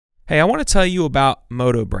Hey, I want to tell you about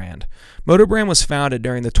Moto brand. Moto brand was founded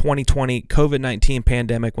during the 2020 COVID-19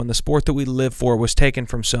 pandemic when the sport that we live for was taken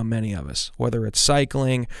from so many of us, whether it's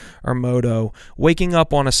cycling or moto. Waking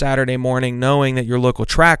up on a Saturday morning knowing that your local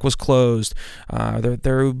track was closed,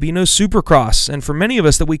 there would be no Supercross, and for many of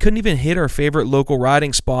us that we couldn't even hit our favorite local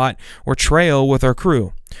riding spot or trail with our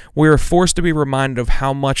crew. We are forced to be reminded of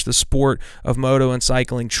how much the sport of moto and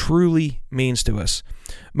cycling truly means to us.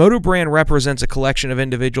 Moto brand represents a collection of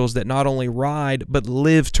individuals that not only ride, but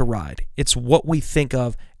live to ride. It's what we think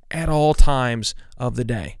of at all times of the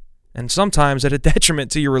day, and sometimes at a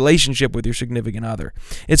detriment to your relationship with your significant other.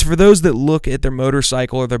 It's for those that look at their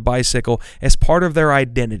motorcycle or their bicycle as part of their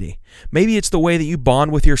identity. Maybe it's the way that you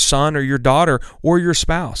bond with your son or your daughter or your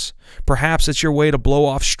spouse. Perhaps it's your way to blow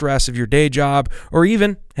off stress of your day job, or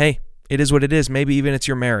even, hey, it is what it is, maybe even it's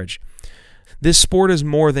your marriage. This sport is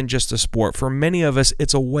more than just a sport. For many of us,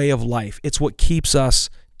 it's a way of life. It's what keeps us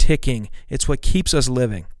ticking. It's what keeps us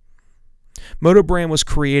living. Moto brand was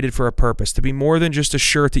created for a purpose, to be more than just a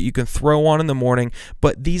shirt that you can throw on in the morning,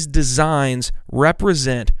 but these designs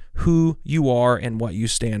represent who you are and what you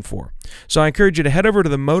stand for. So I encourage you to head over to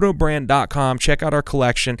themotobrand.com, check out our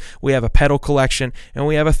collection. We have a pedal collection and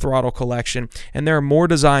we have a throttle collection, and there are more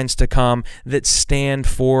designs to come that stand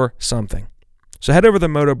for something. So head over to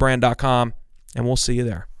themotobrand.com and we'll see you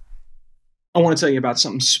there. I want to tell you about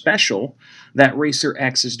something special that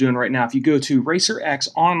RacerX is doing right now. If you go to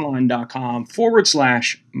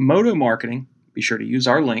racerxonline.com/moto marketing, be sure to use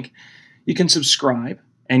our link. You can subscribe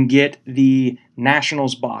and get the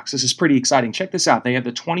Nationals box. This is pretty exciting. Check this out. They have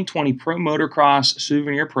the 2020 Pro Motocross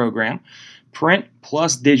Souvenir Program, print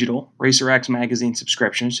plus digital RacerX magazine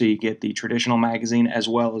subscription, so you get the traditional magazine as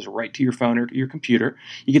well as right to your phone or to your computer.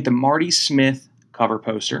 You get the Marty Smith cover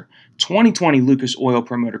poster, 2020 Lucas Oil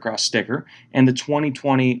Pro Motocross sticker, and the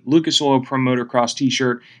 2020 Lucas Oil Pro Motocross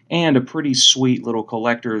t-shirt, and a pretty sweet little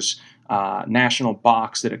collector's national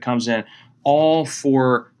box that it comes in, all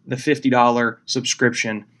for the $50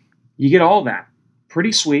 subscription. You get all that.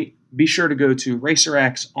 Pretty sweet. Be sure to go to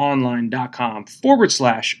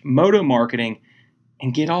racerxonline.com/moto marketing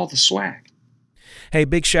and get all the swag. Hey,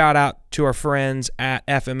 big shout out to our friends at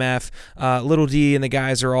FMF. Little D and the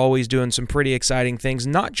guys are always doing some pretty exciting things,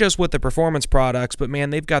 not just with the performance products, but man,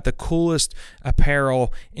 they've got the coolest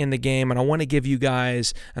apparel in the game, and I want to give you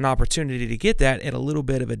guys an opportunity to get that at a little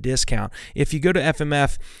bit of a discount. If you go to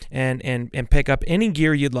FMF and pick up any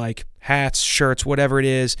gear you'd like, hats, shirts, whatever it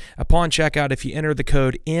is, upon checkout, if you enter the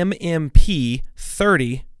code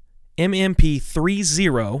MMP30,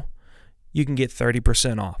 MMP30, you can get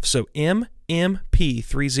 30% off. So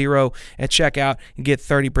MMP30 at checkout and get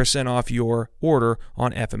 30% off your order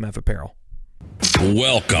on FMF apparel.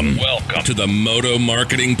 Welcome to the Moto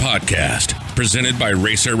Marketing Podcast, presented by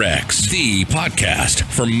RacerX, the podcast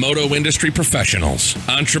for moto industry professionals,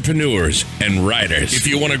 entrepreneurs, and riders. If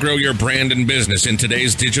you want to grow your brand and business in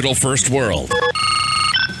today's digital-first world,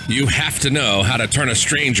 you have to know how to turn a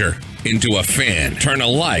stranger into a fan, turn a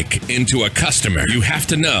like into a customer. You have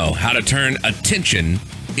to know how to turn attention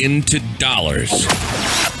into dollars.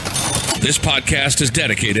 This podcast is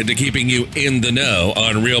dedicated to keeping you in the know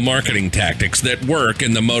on real marketing tactics that work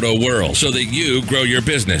in the moto world so that you grow your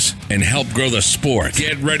business and help grow the sport.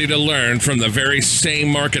 Get ready to learn from the very same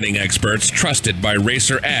marketing experts trusted by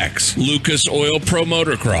RacerX, Lucas Oil Pro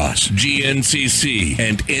Motocross, GNCC,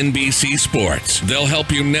 and NBC Sports. They'll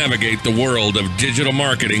help you navigate the world of digital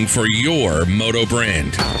marketing for your moto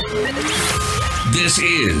brand. This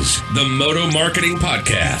is the Moto Marketing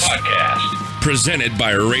Podcast. Presented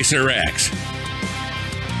by RacerX.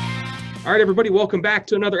 All right, everybody, welcome back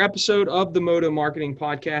to another episode of the Moto Marketing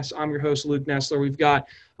Podcast. I'm your host, Luke Nesler. We've got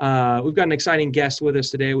an exciting guest with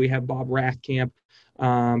us today. We have Bob Rathkamp,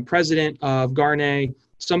 president of Gaerne,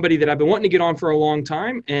 somebody that I've been wanting to get on for a long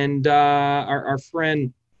time, and our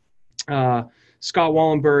friend Scott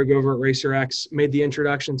Wallenberg over at RacerX made the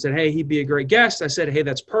introduction, said, hey, he'd be a great guest. I said, hey,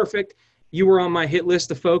 that's perfect. You were on my hit list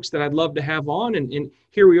of folks that I'd love to have on, and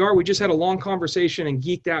here we are. We just had a long conversation and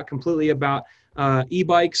geeked out completely about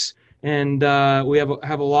e-bikes, and we have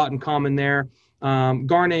a lot in common there.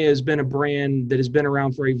 Gaerne has been a brand that has been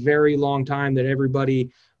around for a very long time, that everybody,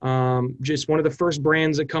 just one of the first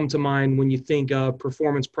brands that come to mind when you think of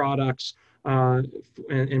performance products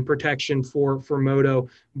and protection for moto.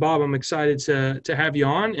 Bob, I'm excited to have you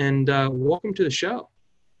on, and welcome to the show.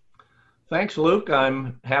 Thanks, Luke.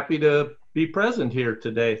 I'm happy to be present here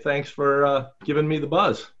today. Thanks for giving me the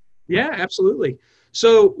buzz. Yeah, absolutely.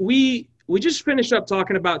 So we just finished up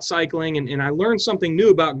talking about cycling, and I learned something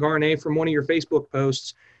new about Gaerne from one of your Facebook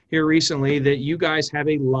posts here recently, that you guys have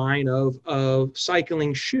a line of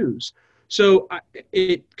cycling shoes. So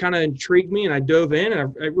it kind of intrigued me, and I dove in,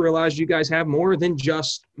 and I realized you guys have more than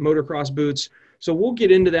just motocross boots. So we'll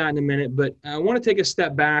get into that in a minute, but I want to take a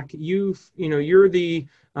step back. You're the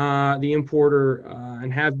importer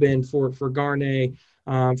and have been for Gaerne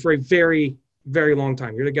for a very, very long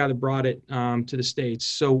time. You're the guy that brought it to the States.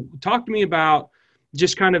 So talk to me about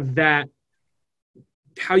just kind of that,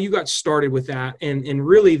 how you got started with that. And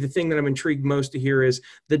really the thing that I'm intrigued most to hear is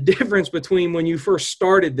the difference between when you first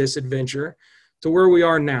started this adventure to where we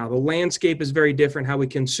are now. The landscape is very different. How we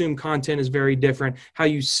consume content is very different. How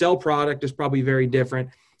you sell product is probably very different.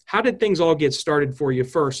 How did things all get started for you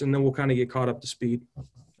first? And then we'll kind of get caught up to speed.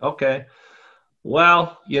 Okay.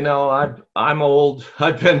 Well, I'm old.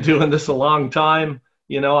 I've been doing this a long time.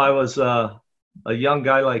 I was a young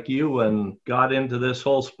guy like you and got into this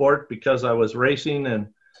whole sport because I was racing and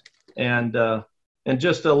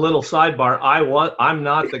just a little sidebar. I'm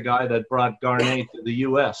not the guy that brought Gaerne to the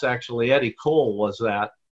U.S. Actually, Eddie Cole was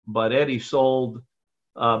that, but Eddie sold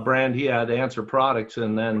a brand he had, Answer Products,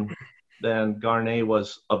 and then Gaerne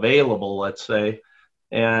was available, let's say,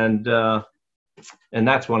 and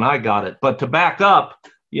that's when I got it. But to back up,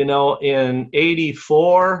 in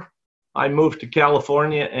 '84, I moved to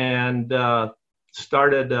California and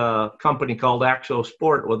started a company called Axo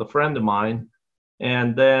Sport with a friend of mine.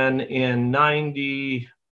 And then in '90,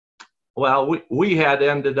 we had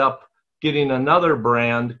ended up getting another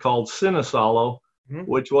brand called Cinesalo,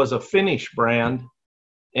 which was a Finnish brand.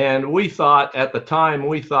 And we thought at the time,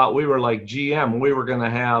 we were like GM. We were going to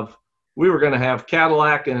have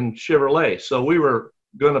Cadillac and Chevrolet. So we were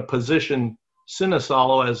going to position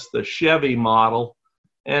Cinesalo as the Chevy model.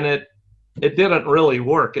 And it didn't really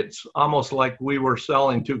work. It's almost like we were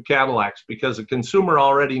selling two Cadillacs because the consumer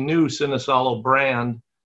already knew Cinesalo brand,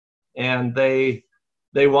 and they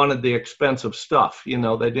wanted the expensive stuff. They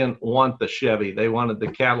didn't want the Chevy. They wanted the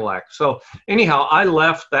Cadillac. So anyhow, I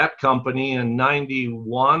left that company in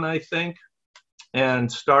 '91, I think, and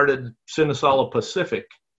started Cinesalo Pacific,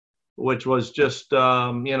 which was just,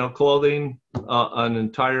 clothing, an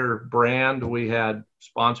entire brand. We had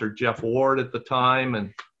sponsored Jeff Ward at the time,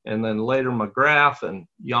 and then later McGrath and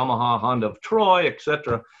Yamaha, Honda of Troy,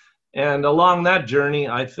 etc. And along that journey,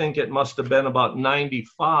 I think it must have been about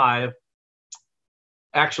 '95.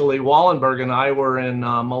 Actually, Wallenberg and I were in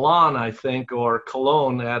Milan, I think, or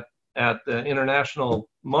Cologne at the International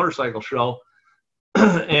Motorcycle Show.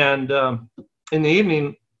 And in the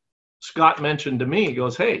evening, Scott mentioned to me, he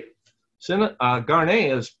goes, "Hey,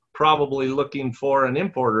 Gaerne is probably looking for an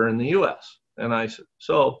importer in the U.S." And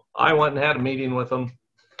so I went and had a meeting with him.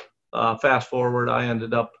 Fast forward, I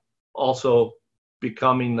ended up also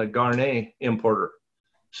becoming the Gaerne importer.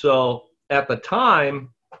 So at the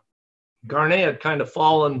time, Gaerne had kind of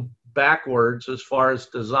fallen backwards as far as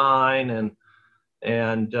design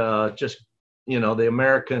and just, the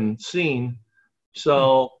American scene.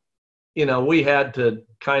 So, we had to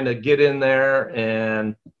kind of get in there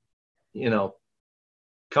and,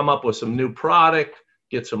 come up with some new product,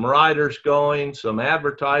 get some riders going, some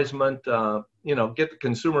advertisement, get the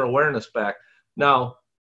consumer awareness back. Now,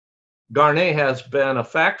 Gaerne has been a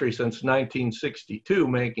factory since 1962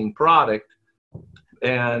 making product.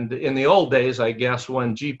 And in the old days, I guess,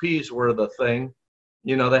 when GPs were the thing,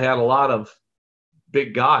 they had a lot of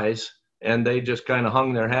big guys and they just kind of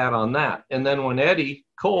hung their hat on that. And then when Eddie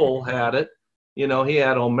Cole had it, he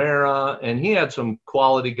had O'Mara and he had some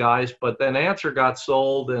quality guys, but then Answer got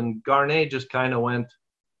sold and Gaerne just kind of went,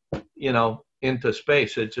 into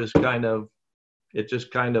space. It just kind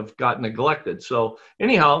of got neglected. So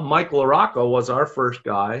anyhow, Mike LaRocco was our first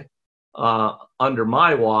guy under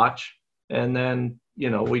my watch. And then,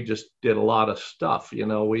 we just did a lot of stuff.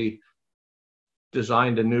 We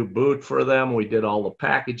designed a new boot for them. We did all the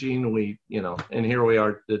packaging. And here we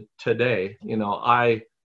are today. I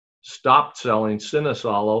stopped selling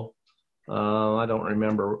Cinesalo. I don't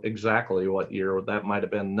remember exactly what year. That might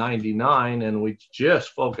have been '99. And we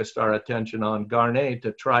just focused our attention on Gaerne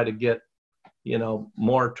to try to get,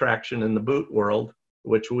 more traction in the boot world,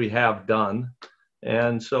 which we have done.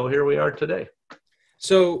 And so here we are today.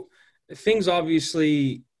 So things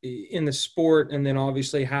obviously in the sport, and then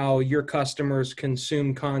obviously how your customers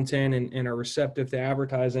consume content and are receptive to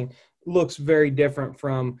advertising looks very different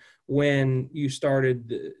from when you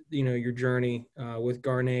started, your journey with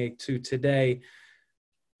Gaerne to today.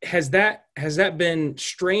 Has that been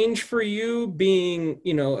strange for you, being,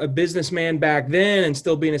 a businessman back then and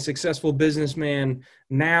still being a successful businessman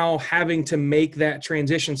now, having to make that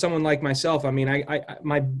transition? Someone like myself,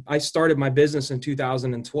 I started my business in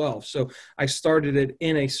 2012. So I started it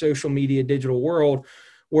in a social media digital world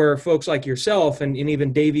where folks like yourself and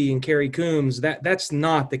even Davey and Kerry Coombs, that's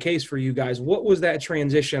not the case for you guys. What was that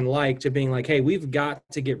transition like to being like, hey, we've got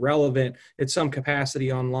to get relevant at some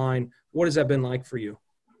capacity online? What has that been like for you?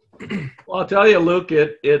 Well, I'll tell you, Luke,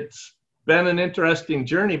 it's been an interesting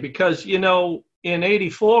journey because, you know, in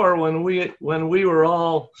 '84, when we were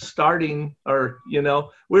all starting, or, you know,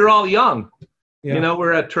 we were all young. Yeah. You know,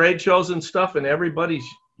 we're at trade shows and stuff, and everybody's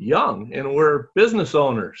young, and we're business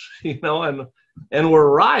owners, you know, and we're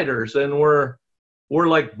riders, and we're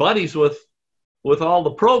like buddies with all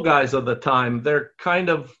the pro guys of the time. They're kind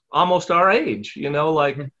of almost our age, you know,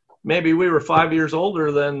 like maybe we were 5 years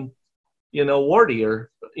older than, you know, Wardy or,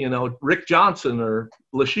 you know, Rick Johnson or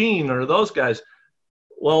Lachine or those guys.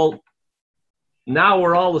 Well, now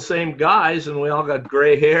we're all the same guys, and we all got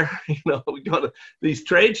gray hair. You know, we go to these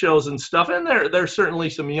trade shows and stuff, and there's certainly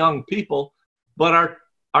some young people, but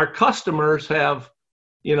our customers have,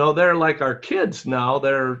 you know, they're like our kids now.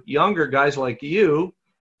 They're younger guys like you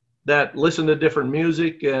that listen to different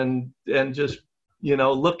music and just, you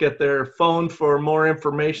know, look at their phone for more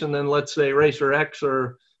information than, let's say, Racer X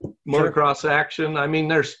or Motocross Action. I mean,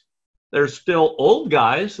 there's still old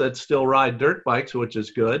guys that still ride dirt bikes, which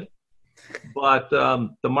is good. But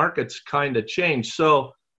the market's kind of changed.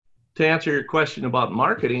 So to answer your question about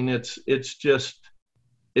marketing, it's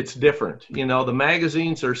different. You know, the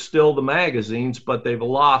magazines are still the magazines, but they've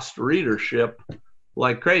lost readership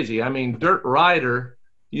like crazy. I mean, Dirt Rider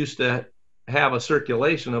used to have a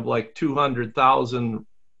circulation of like 200,000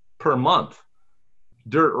 per month.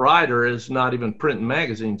 Dirt Rider is not even printing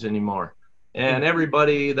magazines anymore. And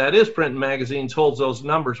everybody that is printing magazines holds those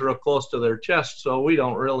numbers real close to their chest, so we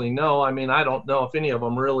don't really know. I mean, I don't know if any of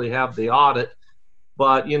them really have the audit,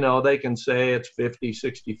 but, you know, they can say it's 50,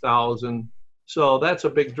 60,000. So that's a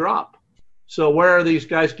big drop. So where are these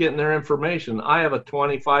guys getting their information? I have a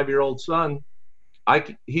 25-year-old son.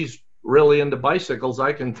 He's really into bicycles.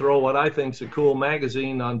 I can throw what I think's a cool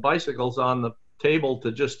magazine on bicycles on the table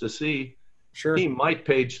to see. Sure. He might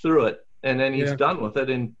page through it, and then he's done with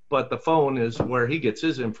it. But the phone is where he gets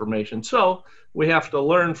his information. So we have to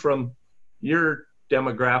learn from your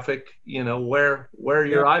demographic, you know, where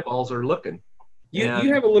your eyeballs are looking. You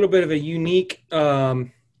have a little bit of a unique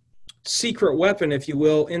secret weapon, if you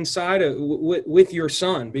will, inside of with your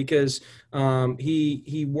son, because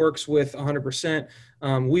he works with 100%.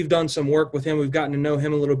 We've done some work with him. We've gotten to know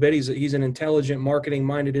him a little bit. He's an intelligent,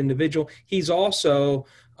 marketing-minded individual. He's also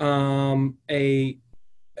an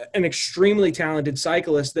extremely talented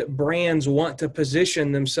cyclist that brands want to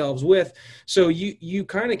position themselves with. So you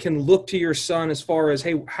kind of can look to your son as far as,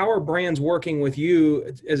 hey, how are brands working with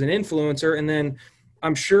you as an influencer? And then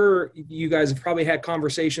I'm sure you guys have probably had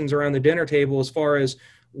conversations around the dinner table as far as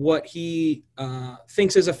what he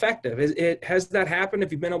thinks is effective. Has that happened?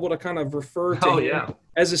 Have you been able to kind of refer to him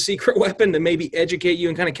as a secret weapon to maybe educate you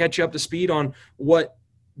and kind of catch you up to speed on what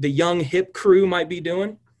the young hip crew might be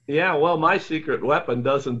doing? Yeah, well, my secret weapon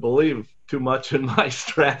doesn't believe too much in my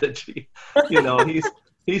strategy. You know,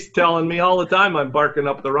 he's telling me all the time I'm barking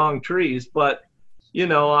up the wrong trees, but, you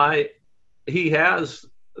know, he has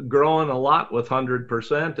grown a lot with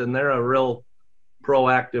 100%, and they're a real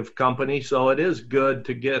proactive company. So it is good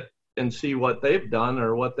to get and see what they've done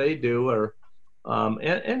or what they do, or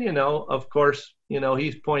and you know, of course, you know,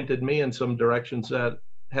 he's pointed me in some directions that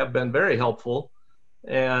have been very helpful.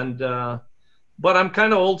 And but I'm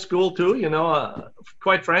kind of old school too, you know,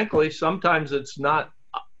 quite frankly, sometimes it's not,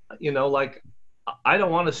 you know, like I don't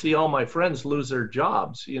want to see all my friends lose their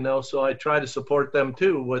jobs, you know, so I try to support them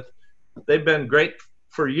too. They've been great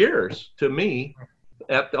for years to me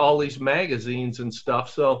at all these magazines and stuff.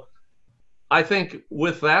 So I think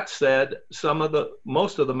with that said,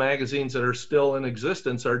 most of the magazines that are still in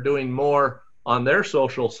existence are doing more on their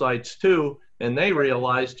social sites too. And they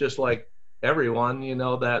realize, just like everyone, you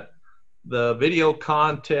know, that the video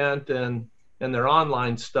content and their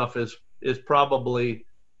online stuff is probably,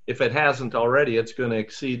 if it hasn't already, it's going to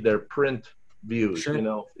exceed their print views, you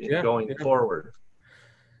know, going forward.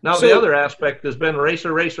 Now, the other aspect has been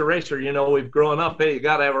racer. You know, we've grown up, hey, you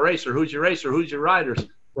got to have a racer. Who's your racer? Who's your riders?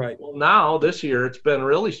 Right. Well, now this year it's been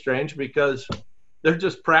really strange because they're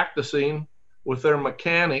just practicing with their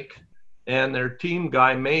mechanic and their team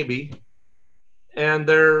guy maybe, and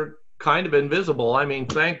they're kind of invisible. I mean,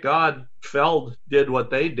 thank God Feld did what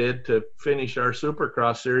they did to finish our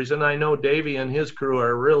Supercross series, and I know Davey and his crew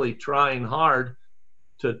are really trying hard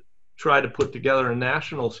to try to put together a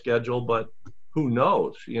national schedule, but who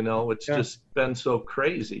knows, you know, it's just been so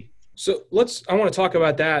crazy. So I want to talk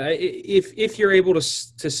about that. If you're able to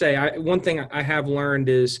say, one thing I have learned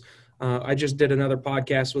is I just did another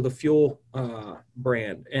podcast with a fuel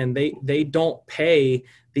brand, and they don't pay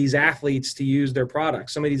these athletes to use their product.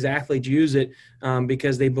 Some of these athletes use it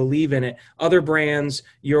because they believe in it. Other brands,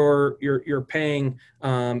 you're paying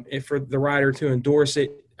for the rider to endorse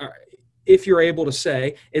it. If you're able to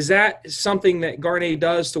say, is that something that Gaerne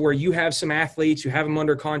does to where you have some athletes, you have them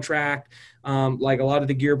under contract, like a lot of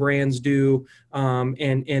the gear brands do,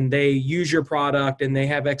 and they use your product and they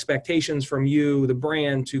have expectations from you, the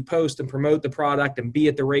brand, to post and promote the product and be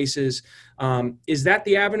at the races? Is that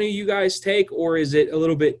the avenue you guys take, or is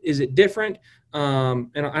it different?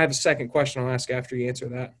 And I have a second question I'll ask after you answer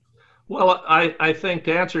that. Well, I think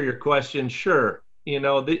to answer your question, sure.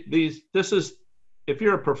 This is, if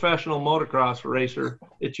you're a professional motocross racer,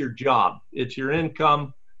 it's your job, it's your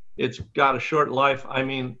income, it's got a short life. I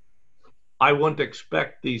mean, I wouldn't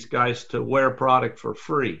expect these guys to wear product for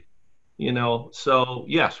free, so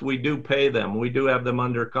yes, we do pay them. We do have them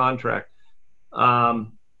under contract.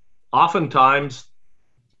 Oftentimes,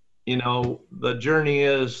 the journey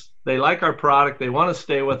is they like our product, they want to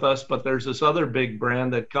stay with us, but there's this other big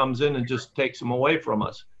brand that comes in and just takes them away from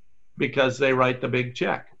us because they write the big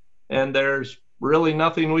check. And there's really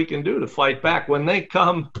nothing we can do to fight back. When they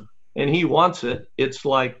come and he wants it, it's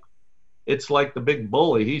like the big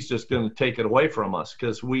bully. He's just going to take it away from us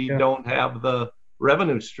because we don't have the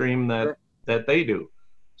revenue stream that they do.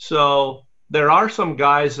 So there are some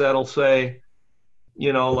guys that'll say,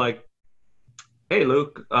 like, hey,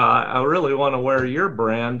 Luke, I really want to wear your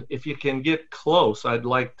brand. If you can get close, I'd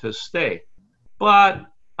like to stay. But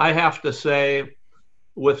I have to say,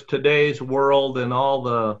 with today's world and all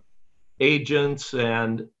the agents,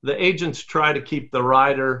 and the agents try to keep the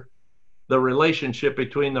relationship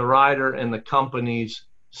between the rider and the companies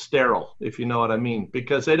sterile, if you know what I mean,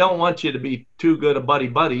 because they don't want you to be too good of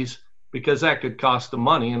buddies, because that could cost them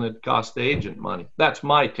money and it costs the agent money. That's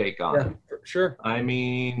my take on it. Sure. I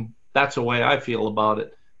mean, that's the way I feel about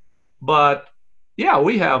it. But yeah,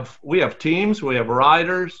 we have teams, we have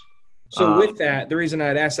riders. So with that, the reason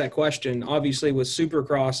I'd asked that question, obviously with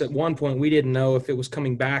Supercross, at one point we didn't know if it was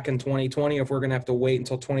coming back in 2020, if we're going to have to wait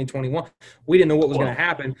until 2021. We didn't know what was going to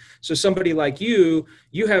happen. So somebody like you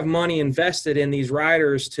have money invested in these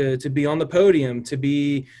riders to be on the podium, to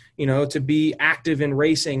be active in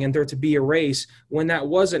racing, and there to be a race. When that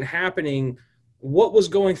wasn't happening, what was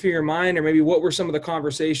going through your mind, or maybe what were some of the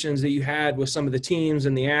conversations that you had with some of the teams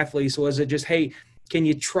and the athletes? Was it just, hey, can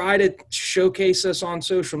you try to showcase us on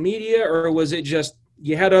social media, or was it just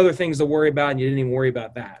you had other things to worry about and you didn't even worry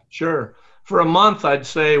about that? Sure. For a month, I'd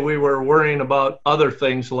say we were worrying about other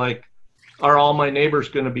things like, are all my neighbors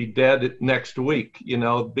going to be dead next week,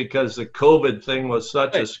 because the COVID thing was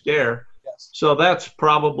such a scare. Yes. So that's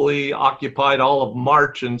probably occupied all of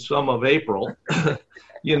March and some of April,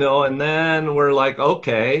 and then we're like,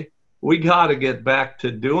 okay, we got to get back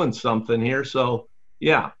to doing something here. So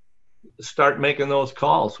yeah, start making those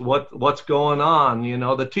calls. What's going on?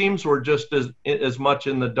 The teams were just as much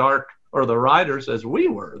in the dark, or the riders, as we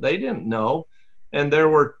were. They didn't know, and there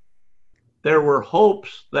were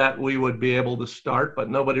hopes that we would be able to start, but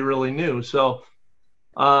nobody really knew. So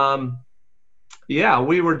yeah,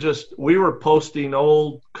 we were posting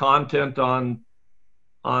old content on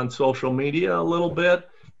social media a little bit.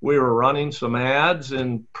 We were running some ads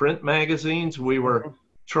in print magazines. We were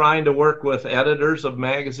trying to work with editors of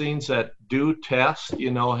magazines that do test,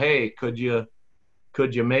 hey, could you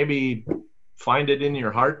maybe find it in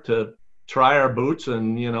your heart to try our boots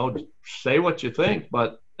and, say what you think,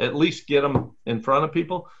 but at least get them in front of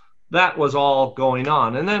people. That was all going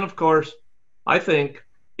on. And then, of course, I think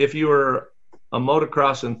if you were a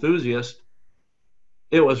motocross enthusiast,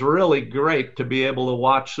 it was really great to be able to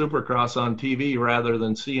watch Supercross on TV rather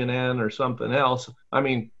than CNN or something else. I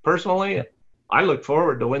mean, personally, I look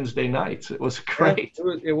forward to Wednesday nights. It was great.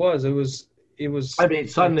 It was. I mean,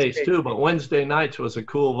 Sundays too, but Wednesday nights was a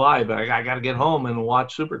cool vibe. I got to get home and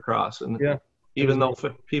watch Supercross. And even though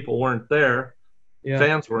people weren't there,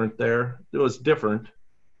 fans weren't there, it was different.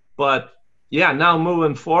 But yeah, now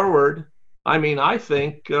moving forward, I mean, I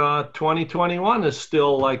think 2021 is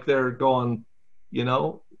still like they're going,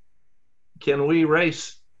 can we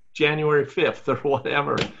race January 5th or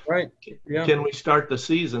whatever? Right. Yeah. Can we start the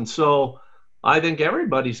season? So I think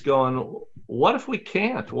everybody's going, what if we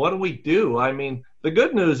can't? What do we do? I mean, the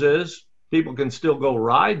good news is people can still go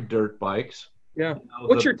ride dirt bikes. Yeah.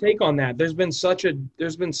 What's your take on that? There's been such a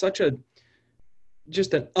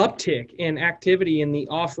just an uptick in activity in the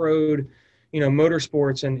off-road,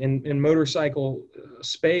 motorsports and motorcycle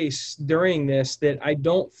space during this, that I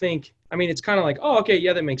don't think, I mean, it's kind of like, oh, okay,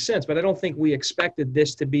 yeah, that makes sense, but I don't think we expected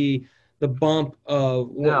this to be the bump of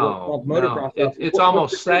what motocross up. It's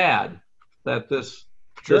almost sad that this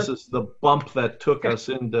is the bump that took us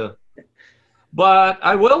into. But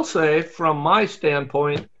I will say, from my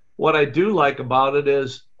standpoint, what I do like about it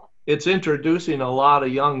is it's introducing a lot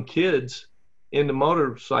of young kids into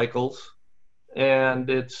motorcycles, and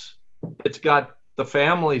it's got the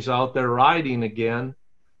families out there riding again.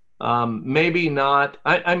 Maybe not.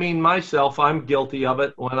 I mean, myself, I'm guilty of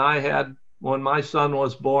it. When my son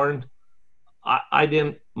was born, I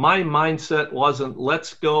didn't. My mindset wasn't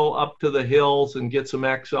let's go up to the hills and get some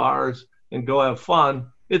XRs and go have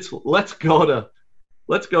fun. It's let's go to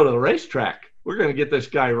the racetrack. We're going to get this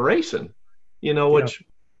guy racing,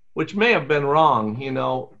 which may have been wrong,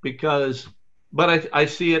 but I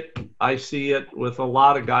see it with a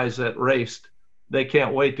lot of guys that raced. They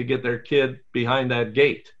can't wait to get their kid behind that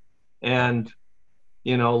gate. And,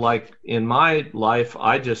 like in my life,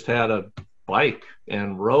 I just had a bike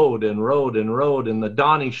and rode. And the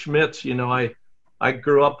Donnie Schmitz, I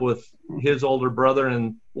grew up with his older brother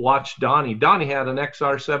and watched Donnie. Donnie had an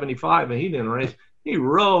XR75 and he didn't race. He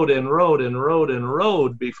rode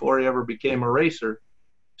before he ever became a racer.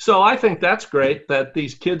 So I think that's great that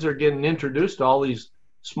these kids are getting introduced to all these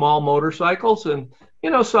small motorcycles. And,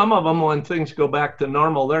 some of them, when things go back to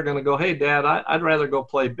normal, they're going to go, hey, Dad, I'd rather go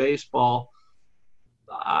play baseball.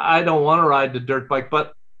 I don't want to ride the dirt bike.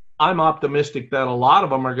 But I'm optimistic that a lot of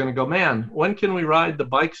them are going to go, man, when can we ride the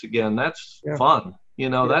bikes again? That's fun.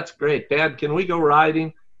 That's great. Dad, can we go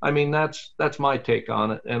riding? I mean, that's my take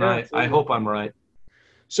on it. And I hope I'm right.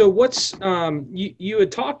 So what's you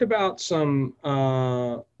had talked about some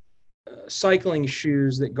cycling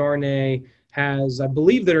shoes that Gaerne has, I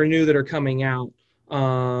believe, that are new that are coming out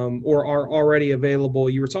or are already available.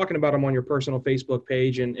 You were talking about them on your personal Facebook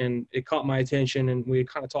page, and it caught my attention, and we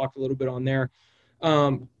kind of talked a little bit on there.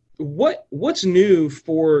 What's new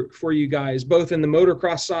for you guys, both in the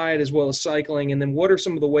motocross side as well as cycling, and then what are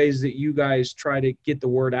some of the ways that you guys try to get the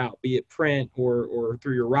word out, be it print or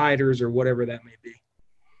through your riders or whatever that may be?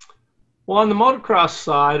 Well, on the motocross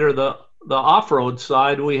side or the off-road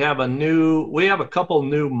side, we have a couple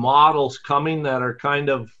new models coming that are kind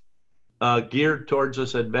of geared towards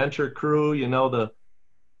this adventure crew.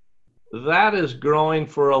 That is growing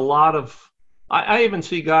for a lot of. I even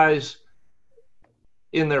see guys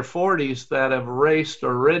in their 40s that have raced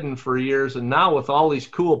or ridden for years, and now with all these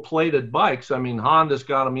cool plated bikes, I mean, Honda's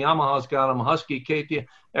got them, Yamaha's got them, Husky, KTM,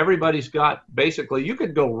 everybody's got, basically, you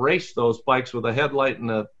could go race those bikes with a headlight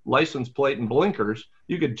and a license plate and blinkers.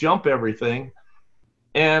 You could jump everything.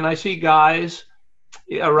 And I see guys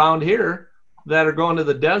around here that are going to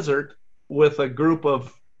the desert with a group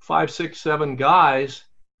of 5, 6, 7 guys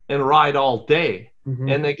and ride all day. Mm-hmm.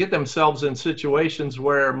 And they get themselves in situations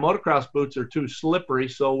where motocross boots are too slippery,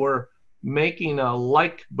 so we're making a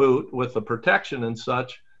like boot with the protection and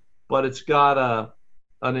such, but it's got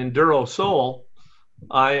an enduro sole.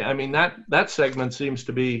 I mean that segment seems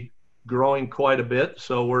to be growing quite a bit,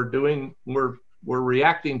 so we're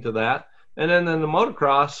reacting to that. And then in the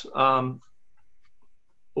motocross,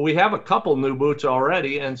 we have a couple new boots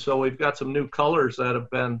already, and so we've got some new colors that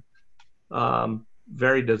have been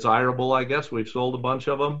very desirable, I guess. We've sold a bunch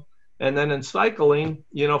of them. And then in cycling,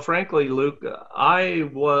 frankly, Luke, I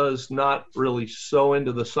was not really so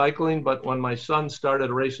into the cycling, but when my son started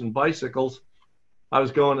racing bicycles, I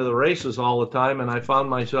was going to the races all the time, and I found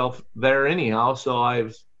myself there anyhow. So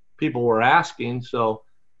people were asking, so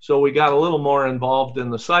we got a little more involved in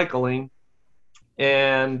the cycling,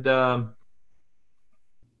 and then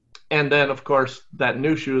of course that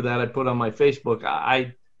new shoe that I put on my Facebook,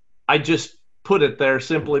 I just put it there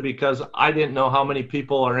simply because I didn't know how many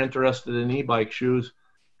people are interested in e-bike shoes.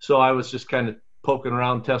 So I was just kind of poking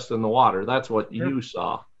around, testing the water. That's what you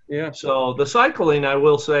saw. Yeah. So the cycling, I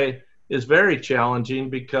will say, is very challenging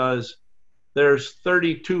because there's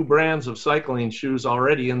 32 brands of cycling shoes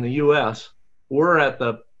already in the U.S. We're at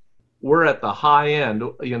the high end.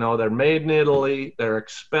 They're made in Italy. They're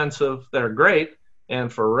expensive. They're great.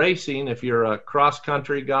 And for racing, if you're a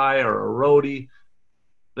cross-country guy or a roadie,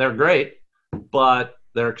 they're great, but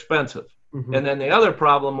they're expensive. Mm-hmm. And then the other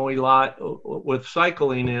problem with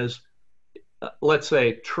cycling is, let's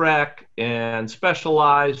say Trek and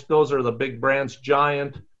Specialized, those are the big brands.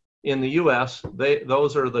 Giant in the U.S.,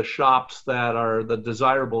 those are the shops that are the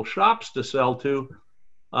desirable shops to sell to.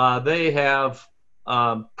 They have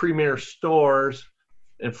premier stores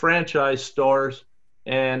and franchise stores,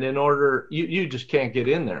 and in order, you just can't get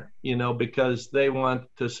in there, because they want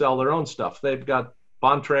to sell their own stuff. They've got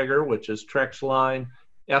Bontrager, which is Trek's line,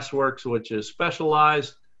 S-Works, which is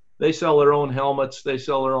Specialized. They sell their own helmets, they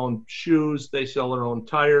sell their own shoes, they sell their own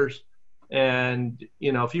tires, And,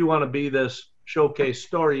 you know, if you want to be this showcase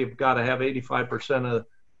story, you've got to have 85%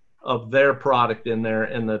 of their product in there,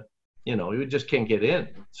 and you know, you just can't get in.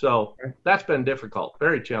 So that's been difficult,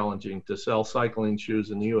 very challenging to sell cycling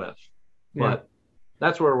shoes in the U.S. But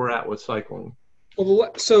that's where we're at with cycling.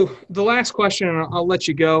 Well, so the last question, and I'll let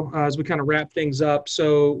you go as we kind of wrap things up.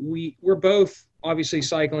 So we're both obviously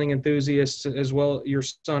cycling enthusiasts as well. Your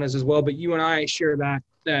son is as well, but you and I share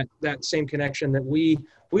that same connection that we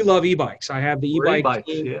love e-bikes. I have the e-bike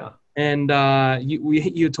team, yeah. And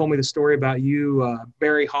you told me the story about you,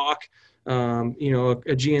 Barry Hawk, you know,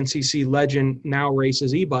 a GNCC legend, now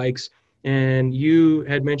races e-bikes. And you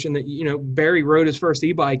had mentioned that, you know, Barry rode his first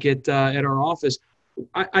e-bike at our office.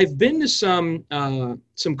 I've been to some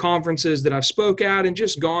conferences that I've spoke at and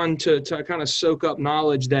just gone to kind of soak up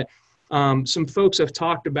knowledge that some folks have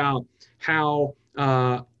talked about how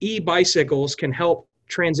e-bicycles can help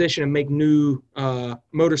transition and make new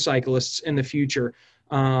motorcyclists in the future.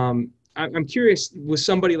 I'm curious, with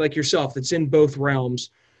somebody like yourself that's in both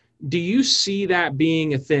realms, do you see that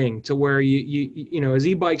being a thing to where you know, as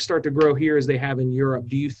e-bikes start to grow here as they have in Europe,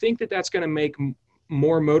 do you think that that's going to make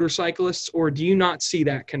more motorcyclists, or do you not see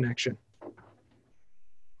that connection?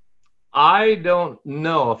 I don't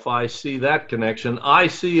know if I see that connection. I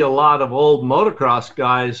see a lot of old motocross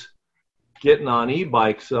guys getting on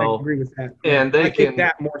e-bikes. So I agree with that. And I think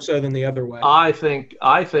that more so than the other way. I think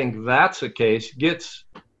that's the case. Gets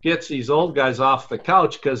these old guys off the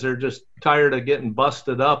couch because they're just tired of getting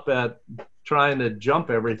busted up at trying to jump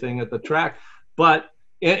everything at the track. But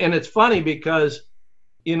and it's funny because,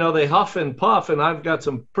 you know, they huff and puff, and I've got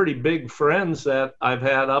some pretty big friends that I've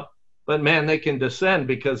had up, but man, they can descend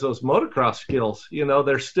because those motocross skills, you know,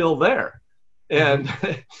 they're still there. And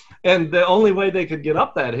and the only way they could get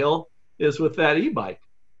up that hill is with that e-bike.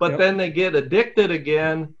 But then they get addicted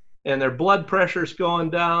again, and their blood pressure's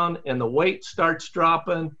going down, and the weight starts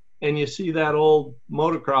dropping, and you see that old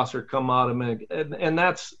motocrosser come out of me, and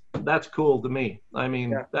that's cool to me. I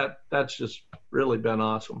mean, that's just really been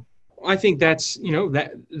awesome. I think that's, you know,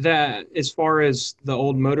 that as far as the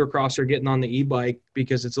old motocrosser getting on the e-bike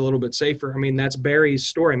because it's a little bit safer. I mean, that's Barry's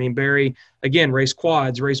story. I mean, Barry, again, raced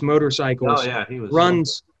quads, raced motorcycles. Oh yeah, he was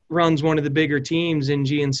runs one of the bigger teams in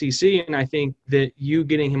GNCC, and I think that you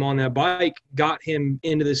getting him on that bike got him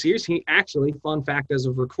into the series. He actually, fun fact, as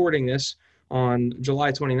of recording this on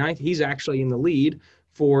July 29th, he's actually in the lead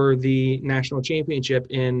for the national championship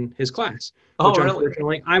in his class. Oh, which, really?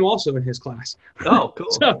 Unfortunately, I'm also in his class. Oh, cool.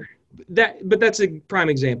 But that's a prime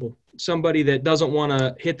example. Somebody that doesn't want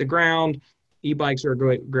to hit the ground. E-bikes are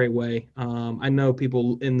a great way. I know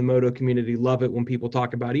people in the moto community love it when people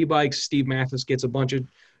talk about e-bikes. Steve Mathis gets a bunch of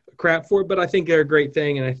crap for it, but I think they're a great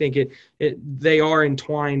thing, and I think they are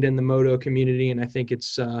entwined in the moto community, and I think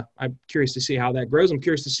it's I'm curious to see how that grows. I'm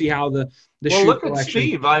curious to see how the shoe look collection. At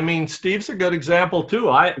Steve. I mean, Steve's a good example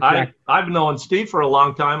too. I've known Steve for a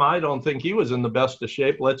long time. I don't think he was in the best of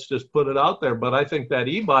shape. Let's just put it out there. But I think that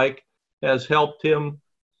e-bike has helped him.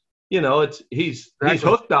 You know, he's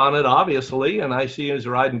hooked on it, obviously, and I see he's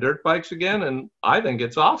riding dirt bikes again, and I think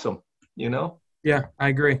it's awesome. You know. Yeah, I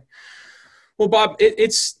agree. Well, Bob, it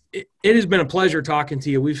has been a pleasure talking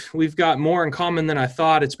to you. We've got more in common than I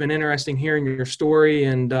thought. It's been interesting hearing your story,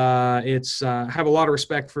 and I have a lot of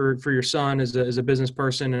respect for your son as a business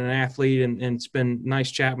person and an athlete, and it's been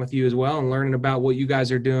nice chatting with you as well and learning about what you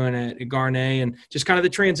guys are doing at Gaerne and just kind of the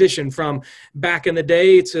transition from back in the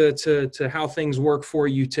day to how things work for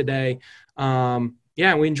you today.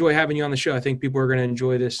 Yeah, we enjoy having you on the show. I think people are going to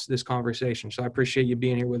enjoy this conversation, so I appreciate you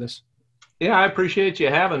being here with us. Yeah, I appreciate you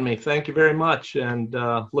having me. Thank you very much, and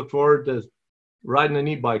look forward to riding an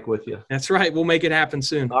e-bike with you. That's right. We'll make it happen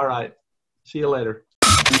soon. All right. See you later.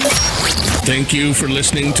 Thank you for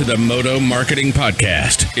listening to the Moto Marketing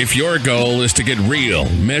Podcast. If your goal is to get real,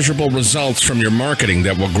 measurable results from your marketing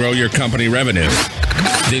that will grow your company revenue,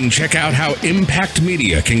 then check out how Impakt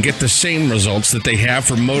Media can get the same results that they have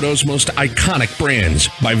for Moto's most iconic brands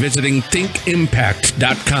by visiting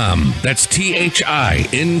thinkimpakt.com. That's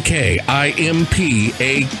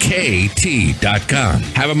THINKIMPAKT.com.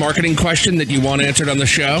 Have a marketing question that you want answered on the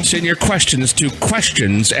show? Send your questions to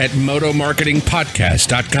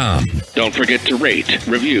questions@motomarketingpodcast.com. Don't forget to rate,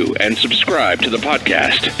 review, and subscribe to the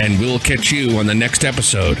podcast. And we'll catch you on the next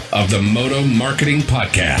episode of the Moto Marketing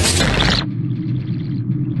Podcast.